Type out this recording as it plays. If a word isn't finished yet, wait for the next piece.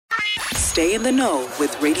Stay in the know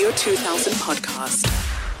with Radio 2000 podcast.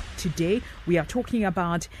 Today, we are talking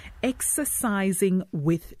about exercising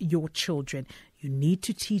with your children. You need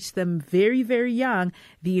to teach them very, very young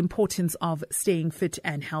the importance of staying fit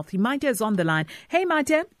and healthy. Maite is on the line. Hey,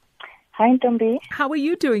 Maite. Hi, Ntombi. How are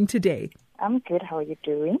you doing today? I'm good. How are you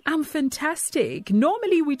doing? I'm fantastic.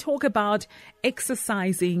 Normally, we talk about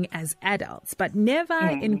exercising as adults, but never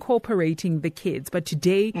incorporating the kids. But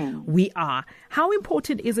today, we are. How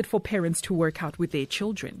important is it for parents to work out with their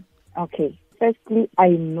children? Okay. Firstly, I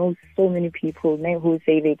know so many people who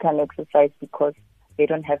say they can't exercise because they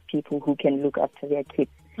don't have people who can look after their kids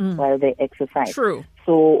while they exercise. True.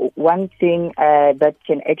 So one thing that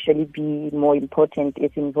can actually be more important is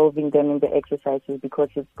involving them in the exercises, because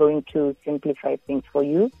it's going to simplify things for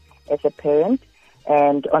you as a parent.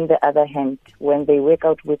 And on the other hand, when they work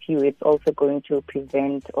out with you, it's also going to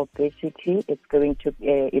prevent obesity. It's going to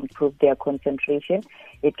improve their concentration.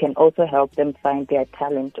 It can also help them find their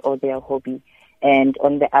talent or their hobby. And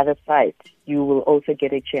on the other side, you will also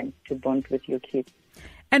get a chance to bond with your kids.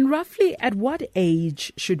 And roughly at what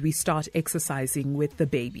age should we start exercising with the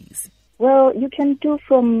babies? Well, you can do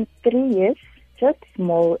from 3 years, just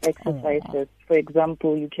small exercises. For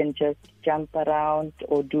example, you can just jump around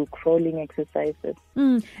or do crawling exercises.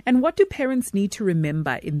 And what do parents need to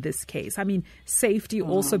remember in this case? I mean, safety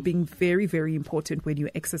also being very, very important when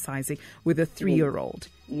you're exercising with a 3-year-old.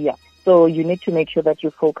 Yeah. So you need to make sure that you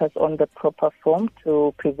focus on the proper form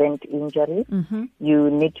to prevent injury. You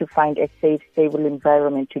need to find a safe, stable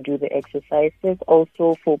environment to do the exercises.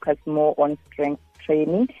 Also focus more on strength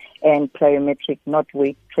training and plyometric, not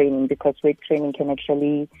weight training, because weight training can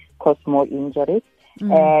actually cause more injuries.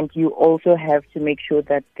 And you also have to make sure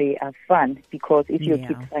that they are fun, because if your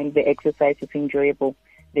kids find the exercise is enjoyable,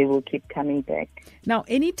 they will keep coming back. Now,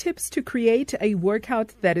 any tips to create a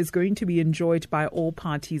workout that is going to be enjoyed by all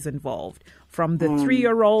parties involved, from the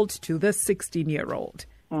 3-year-old to the 16-year-old?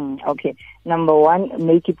 Okay. Number one,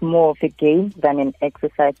 make it more of a game than an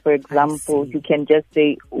exercise. For example, you can just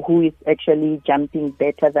say who is actually jumping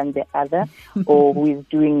better than the other or who is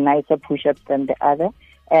doing nicer push-ups than the other.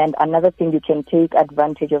 And another thing, you can take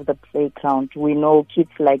advantage of the playground. We know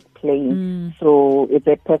kids like playing, so it's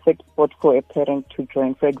a perfect spot for a parent to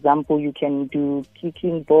join. For example, you can do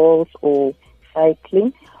kicking balls or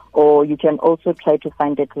cycling, or you can also try to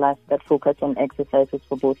find a class that focuses on exercises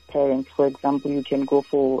for both parents. For example, you can go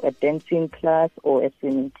for a dancing class or a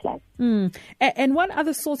swimming class. And what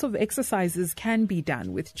other sorts of exercises can be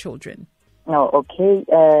done with children?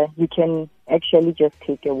 You can actually just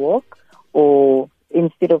take a walk, or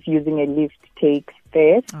instead of using a lift, take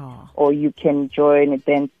stairs, or you can join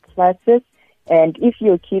dance classes. And if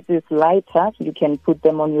your kid is lighter, you can put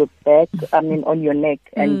them on your back, on your neck,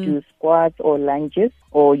 and do squats or lunges,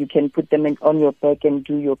 or you can put them on your back and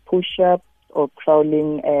do your push-ups or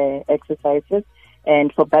crawling exercises.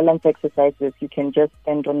 And for balance exercises, you can just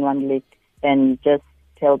stand on one leg and just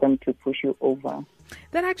tell them to push you over.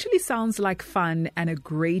 That actually sounds like fun and a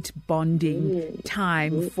great bonding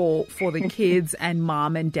time for the kids and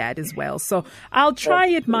mom and dad as well. So I'll try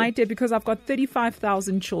it, Maite, because I've got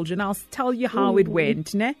 35,000 children. I'll tell you how it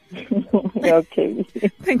went, ne? Okay.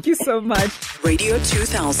 Thank you so much. Radio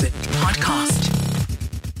 2000 podcast.